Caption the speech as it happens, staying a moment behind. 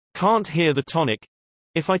can't hear the tonic.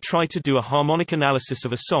 If I try to do a harmonic analysis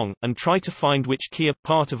of a song, and try to find which key a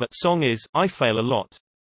part of a song is, I fail a lot.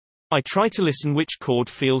 I try to listen which chord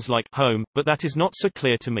feels like home, but that is not so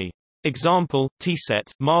clear to me. Example,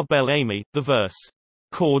 T-set, Ma Belle Amy, the verse.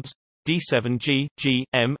 Chords, D7 G, G,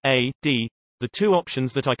 M, A, D. The two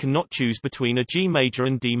options that I cannot choose between are G major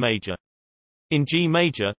and D major. In G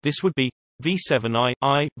major, this would be V7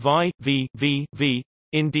 I, Vi, V, V, V.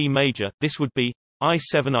 In D major, this would be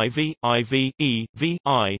I7 IV, IV, E, V,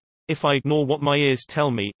 I. If I ignore what my ears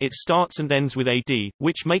tell me, it starts and ends with AD,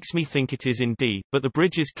 which makes me think it is in D, but the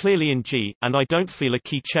bridge is clearly in G, and I don't feel a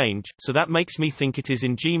key change, so that makes me think it is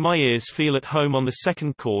in G. My ears feel at home on the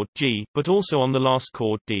second chord, G, but also on the last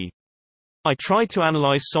chord, D. I tried to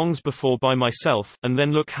analyze songs before by myself, and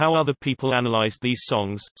then look how other people analyzed these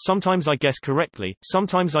songs. Sometimes I guess correctly,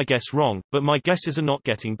 sometimes I guess wrong, but my guesses are not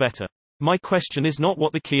getting better. My question is not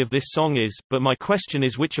what the key of this song is, but my question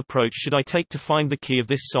is which approach should I take to find the key of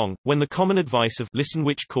this song, when the common advice of listen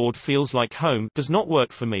which chord feels like home does not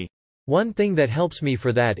work for me. One thing that helps me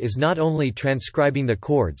for that is not only transcribing the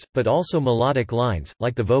chords, but also melodic lines,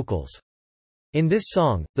 like the vocals. In this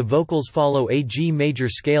song, the vocals follow a G major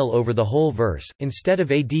scale over the whole verse, instead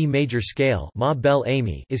of a D major scale Ma Belle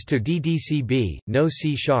Amy is to DDCB, no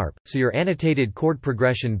C sharp, so your annotated chord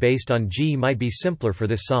progression based on G might be simpler for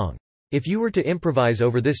this song. If you were to improvise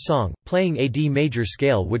over this song, playing a D major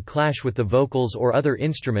scale would clash with the vocals or other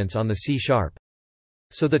instruments on the C sharp.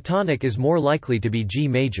 So the tonic is more likely to be G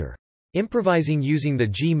major. Improvising using the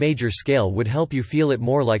G major scale would help you feel it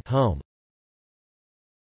more like home.